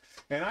were in it,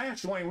 and I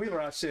asked Dwayne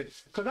Wheeler, I said,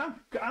 because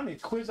I'm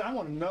inquisitive, I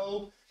want to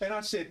know, and I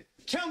said,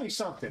 tell me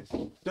something.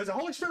 Does the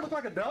Holy Spirit look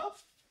like a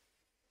dove?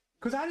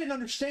 Because I didn't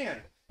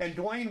understand. And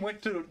Dwayne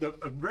went through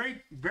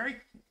very, very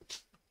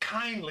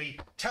kindly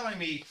telling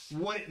me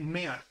what it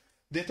meant,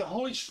 that the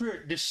Holy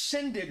Spirit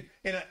descended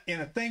in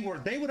a thing where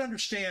they would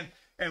understand.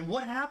 And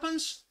what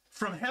happens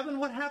from heaven?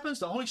 What happens?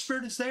 The Holy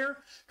Spirit is there,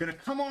 going to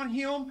come on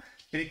him,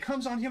 and it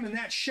comes on him in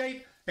that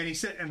shape. And he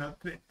said,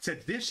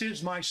 "This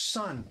is my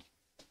Son,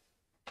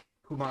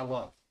 whom I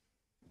love."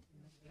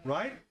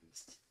 Right?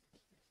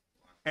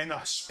 And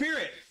the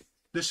Spirit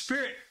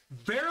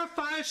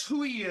verifies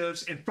who he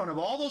is in front of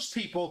all those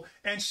people,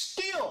 and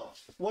still,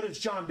 what does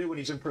John do when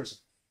he's in prison?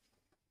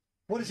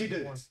 What does he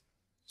do?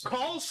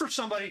 Calls for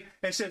somebody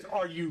and says,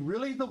 are you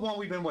really the one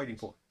we've been waiting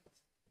for?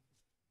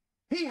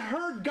 He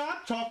heard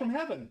God talk from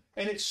heaven,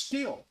 and it's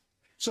still.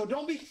 So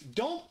don't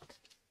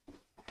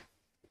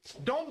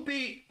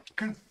be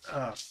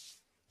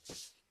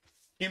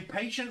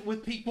impatient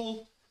with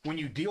people when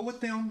you deal with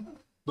them,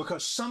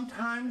 because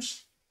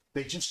sometimes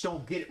they just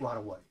don't get it right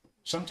away.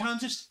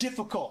 Sometimes it's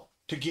difficult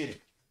to get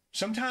it.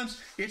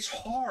 Sometimes it's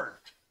hard,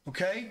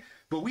 okay?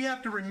 But we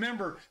have to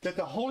remember that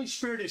the Holy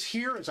Spirit is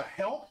here as a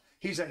help.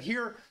 He's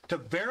here to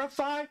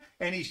verify,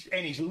 and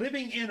he's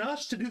living in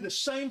us to do the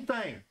same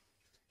thing.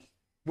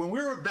 When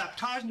we were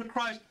baptized into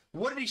Christ,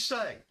 what did he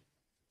say?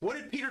 What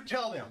did Peter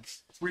tell them?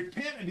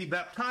 Repent and be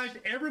baptized,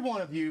 every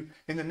one of you,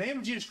 in the name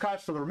of Jesus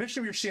Christ for the remission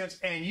of your sins,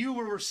 and you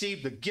will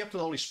receive the gift of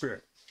the Holy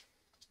Spirit.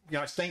 You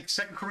know, I think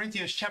 2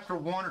 Corinthians chapter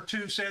 1 or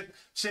 2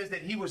 says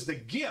that he was the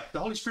gift. The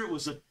Holy Spirit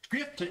was the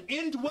gift to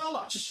indwell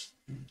us.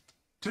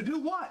 To do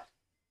what?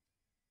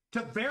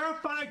 To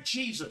verify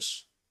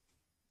Jesus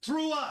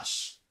through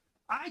us.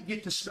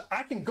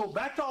 I can go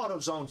back to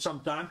AutoZone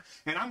sometime,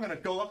 and I'm going to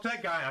go up to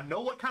that guy. I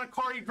know what kind of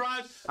car he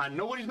drives. I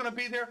know when he's going to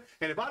be there.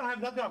 And if I don't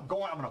have nothing, I'm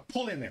going to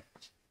pull in there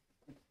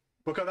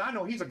because I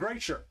know he's a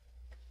great shirt.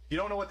 You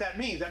don't know what that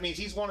means. That means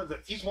he's one of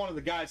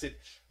the guys that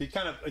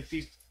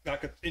he's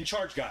like an in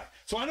charge guy.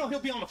 So I know he'll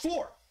be on the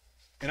floor,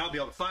 and I'll be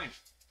able to find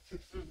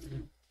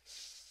him.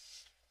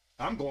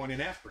 I'm going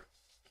in after him,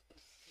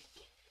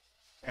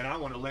 and I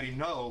want to let him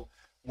know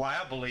why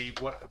I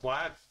believe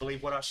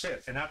what I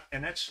said,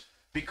 and that's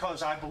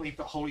because I believe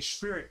the Holy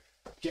Spirit.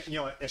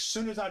 As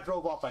soon as I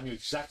drove off, I knew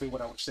exactly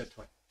what I would have said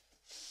to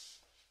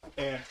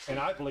him, and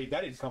I believe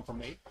that didn't come from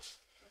me.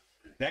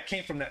 That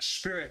came from that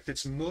Spirit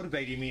that's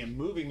motivating me and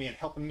moving me and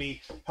helping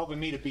me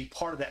to be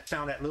part of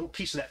that little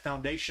piece of that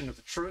foundation of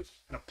the truth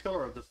and a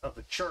pillar of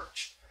the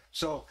church.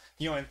 So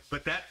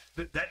but that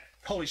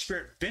Holy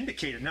Spirit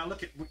vindicated. Now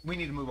look at, we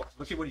need to move on.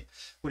 Look at what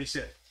he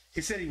said.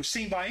 He said he was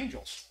seen by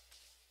angels.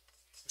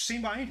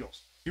 Seen by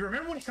angels. You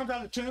remember when he comes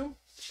out of the tomb?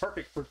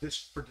 Perfect for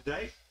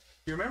today.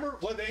 You remember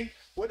what the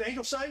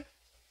angels say?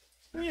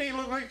 What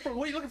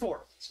are you looking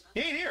for?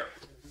 He ain't here.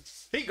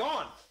 He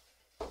gone.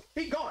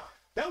 He gone.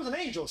 That was an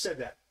angel who said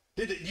that.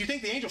 Do you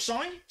think the angel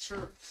saw him?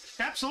 Sure.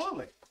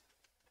 Absolutely.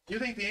 You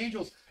think the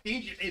angels?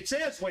 It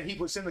says when he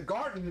was in the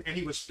garden and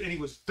he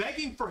was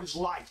begging for his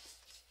life.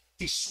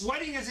 He's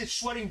sweating as he's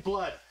sweating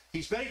blood.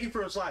 He's begging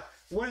for his life.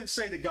 What did it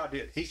say that God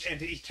did? He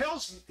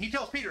tells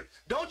Peter,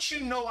 "Don't you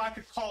know I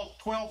could call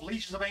 12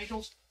 legions of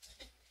angels?"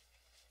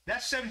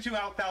 That's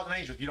 72,000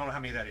 angels. You don't know how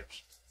many that is.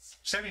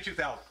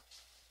 72,000.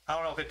 I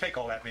don't know if it'd take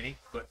all that many,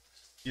 but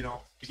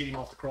to get him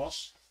off the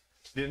cross,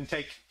 didn't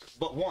take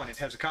but one at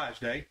Hezekiah's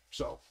day.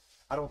 So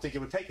I don't think it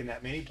would take him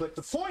that many. But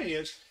the point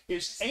is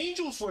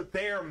angels were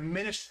there.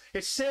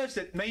 It says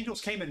that angels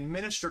came and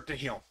ministered to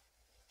him.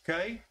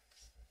 Okay,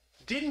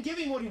 didn't give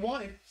him what he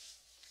wanted,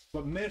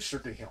 but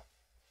ministered to him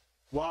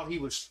while he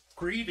was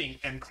grieving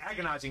and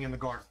agonizing in the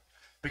garden,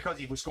 because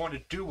he was going to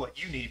do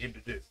what you needed him to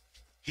do.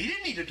 He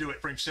didn't need to do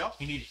it for himself.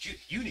 He needed you.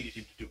 You needed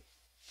him to do it.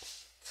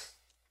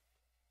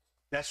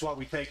 That's why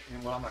we take.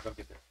 Well, I'm not going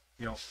to get there.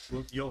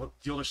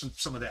 You'll listen to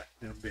some of that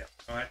in a bit.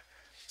 All right.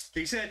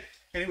 He said,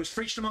 and it was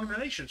preached among the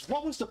nations.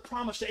 What was the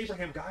promise to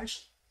Abraham,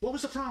 guys? What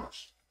was the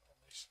promise?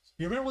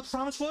 You remember what the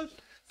promise was?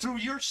 Through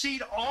your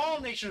seed,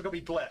 all nations are going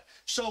to be blessed.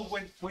 So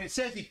when it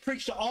says he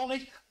preached to all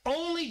nations,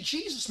 only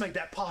Jesus made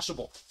that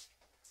possible.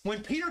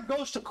 When Peter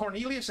goes to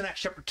Cornelius in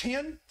Acts chapter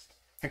 10,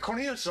 and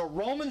Cornelius is a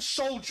Roman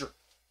soldier.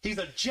 He's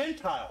a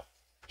Gentile.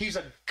 He's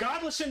a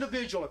godless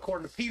individual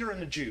according to Peter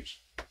and the Jews.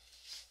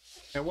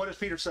 And what does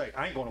Peter say?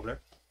 I ain't going over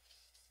there.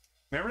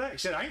 Remember that? He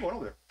said, I ain't going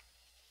over there.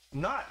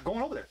 I'm not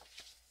going over there.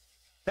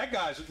 That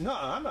guy's,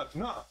 I'm not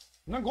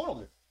going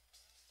over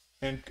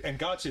there. And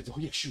God said, oh,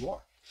 yes, you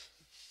are.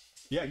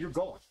 Yeah, you're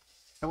going.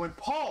 And when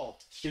Paul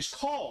is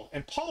called,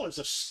 and Paul is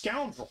a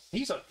scoundrel,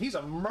 he's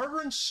a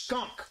murdering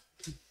skunk,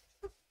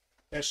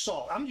 as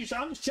Saul. I'm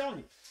just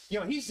telling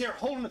you, he's there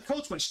holding the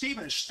coats when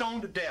Stephen is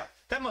stoned to death.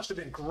 That must have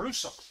been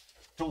gruesome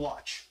to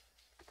watch.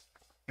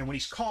 And when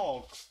he's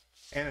called,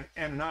 and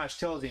Ananias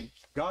tells him,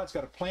 God's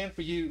got a plan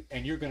for you,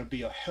 and you're going to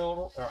be a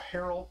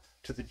herald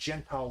to the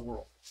Gentile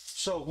world.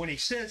 So when he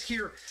says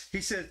here,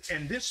 he said,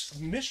 and this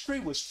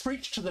mystery was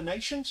preached to the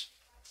nations.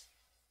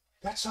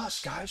 That's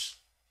us, guys.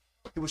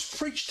 It was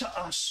preached to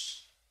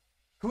us.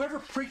 Whoever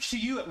preached to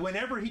you,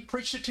 whenever he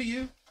preached it to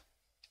you,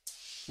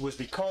 was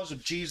because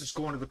of Jesus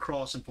going to the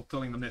cross and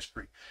fulfilling the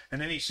mystery. And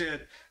then he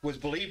said, was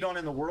believed on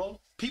in the world.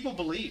 People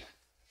believe.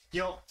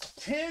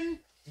 10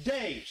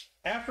 days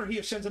after he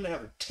ascends into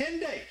heaven, 10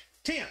 days,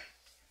 10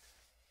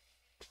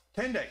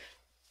 days.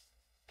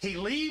 He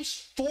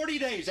leaves 40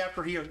 days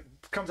after he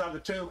comes out of the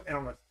tomb, and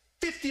on the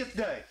 50th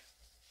day,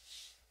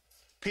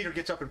 Peter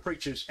gets up and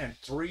preaches, and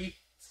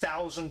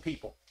 3,000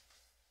 people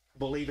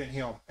believe in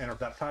him and are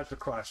baptized to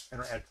Christ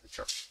and are added to the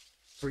church.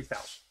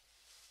 3,000.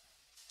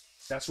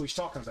 That's what he's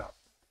talking about.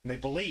 And they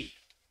believed.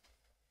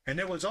 And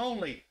there was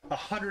only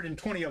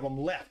 120 of them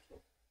left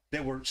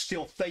that were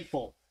still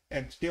faithful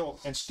and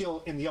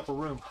still in the upper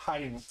room,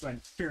 hiding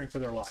and fearing for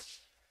their lives.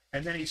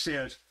 And then he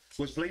says,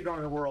 was believed on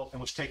in the world and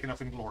was taken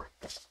up in glory.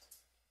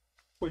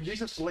 When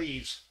Jesus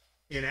leaves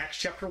in Acts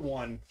chapter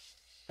 1,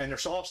 and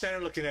they're all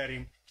standing looking at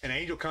him, an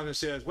angel comes and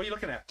says, what are you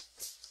looking at?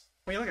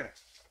 What are you looking at?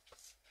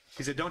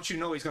 He said, don't you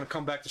know he's going to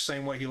come back the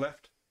same way he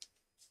left?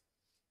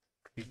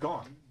 He's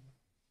gone.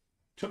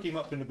 Took him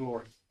up into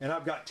glory. And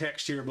I've got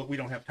text here, but we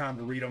don't have time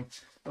to read them.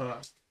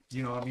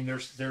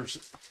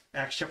 There's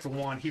Acts chapter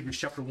 1, Hebrews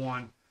chapter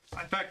 1.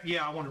 In fact,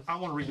 I want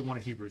to read the one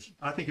in Hebrews.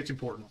 I think it's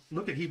important.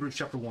 Look at Hebrews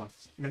chapter 1,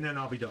 and then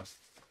I'll be done.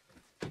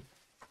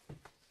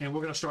 And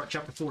we're going to start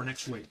chapter 4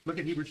 next week. Look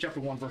at Hebrews chapter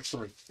 1, verse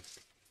 3.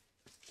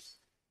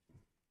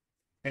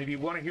 And if you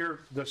want to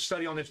hear the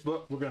study on this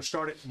book, we're going to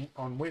start it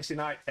on Wednesday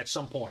night at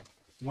some point,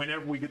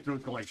 whenever we get through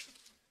Galatians.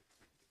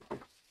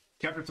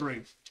 Chapter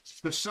 3.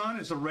 The Son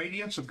is the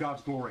radiance of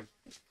God's glory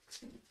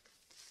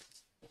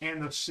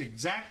and the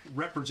exact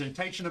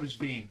representation of his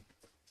being,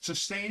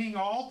 sustaining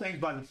all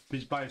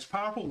things by his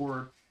powerful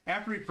word.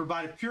 After he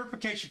provided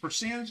purification for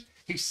sins,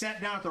 he He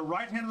sat down at the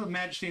right hand of the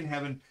majesty in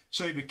heaven,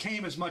 so he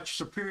became as much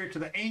superior to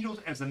the angels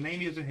as the name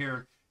he has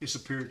inherited is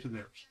superior to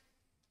theirs.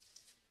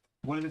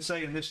 What did it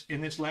say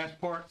in this last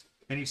part?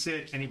 And he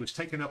said, and he was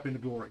taken up into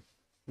glory.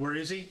 Where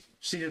is he?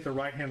 Seated at the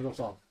right hand of the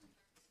Father.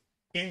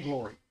 In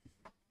glory.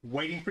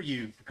 Waiting for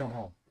you to come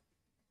home.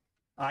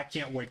 I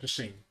can't wait to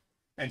see him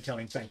and tell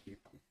him thank you.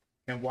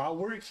 And while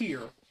we're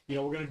here, you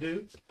know what we're going to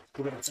do?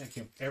 We're going to thank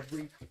him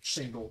every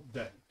single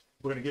day.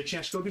 We're going to get a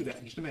chance to go do that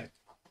in just a minute.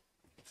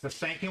 To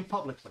thank him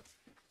publicly.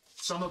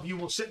 Some of you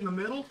will sit in the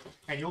middle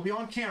and you'll be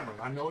on camera.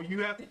 I know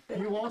you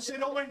won't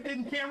sit over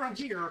in camera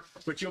here,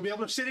 but you'll be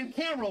able to sit in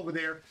camera over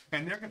there,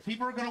 and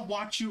people are going to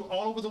watch you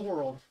all over the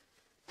world.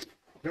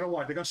 They're going to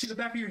watch. They're going to see the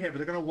back of your head, but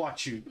they're going to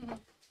watch you.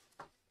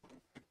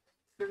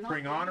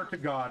 Bring honor to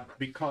God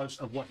because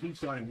of what he's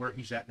done and where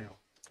he's at now.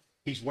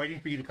 He's waiting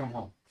for you to come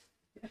home.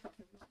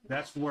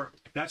 That's where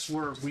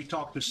we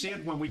talked to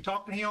Sid when we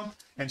talked to him,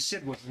 and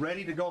Sid was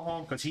ready to go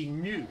home because he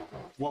knew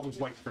what was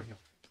waiting for him.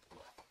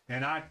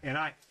 And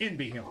I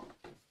envy him.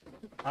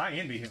 I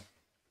envy him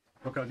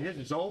because his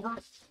is over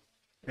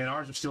and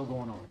ours is still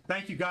going on.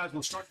 Thank you guys.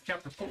 We'll start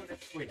chapter 4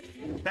 next week.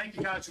 Thank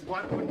you guys for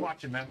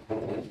watching, man.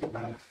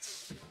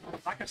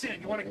 Like I said,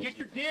 you want to get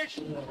your dish,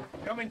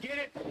 come and get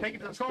it, take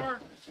it to the car,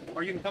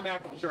 or you can come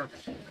after the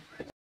service.